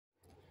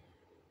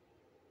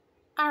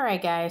All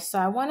right, guys, so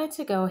I wanted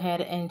to go ahead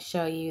and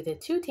show you the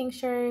two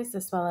tinctures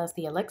as well as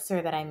the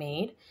elixir that I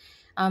made.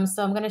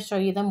 So I'm going to show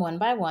you them one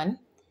by one.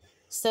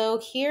 So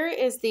here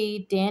is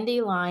the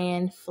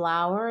dandelion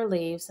flower,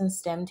 leaves, and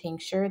stem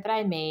tincture that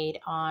I made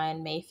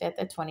on May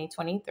 5th of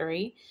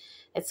 2023.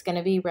 It's going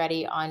to be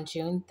ready on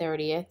June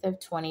 30th of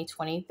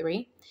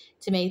 2023.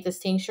 To make this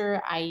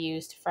tincture, I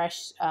used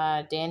fresh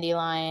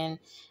dandelion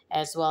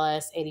as well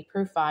as 80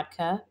 proof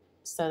vodka.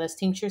 So this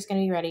tincture is going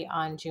to be ready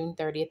on June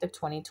 30th of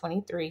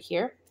 2023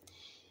 here.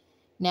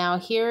 Now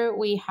here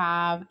we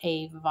have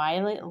a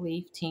violet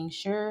leaf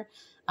tincture.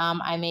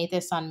 I made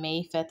this on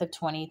May 5th of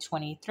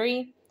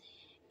 2023.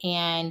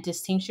 And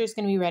this tincture is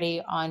going to be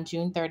ready on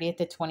June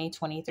 30th of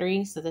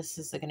 2023. So this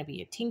is going to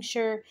be a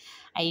tincture.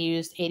 I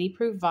used 80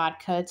 proof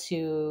vodka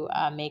to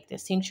make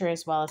this tincture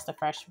as well as the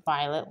fresh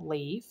violet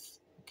leaf.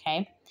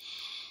 Okay.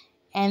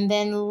 And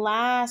then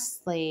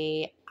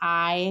lastly,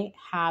 I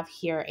have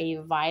here a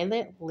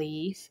violet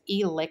leaf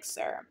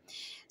elixir.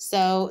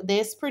 So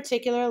this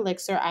particular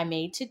elixir I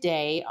made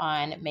today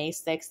on May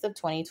 6th of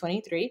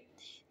 2023.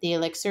 The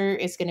elixir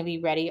is going to be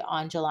ready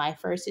on July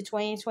 1st of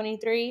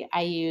 2023.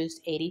 I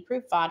used 80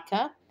 proof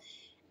vodka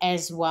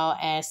as well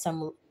as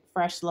some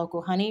fresh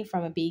local honey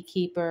from a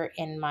beekeeper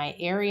in my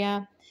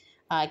area.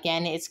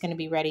 Again, it's going to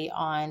be ready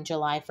on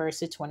July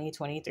 1st of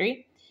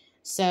 2023.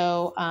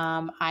 So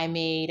I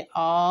made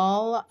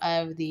all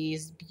of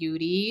these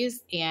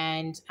beauties,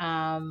 and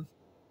around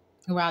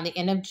the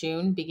end of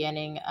June,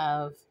 beginning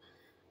of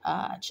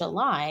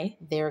July,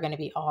 they're going to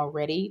be all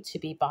ready to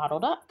be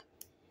bottled up.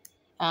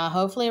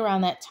 Hopefully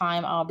around that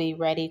time, I'll be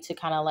ready to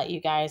kind of let you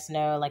guys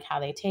know like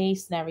how they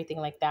taste and everything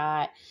like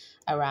that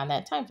around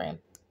that time frame.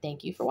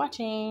 Thank you for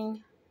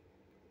watching.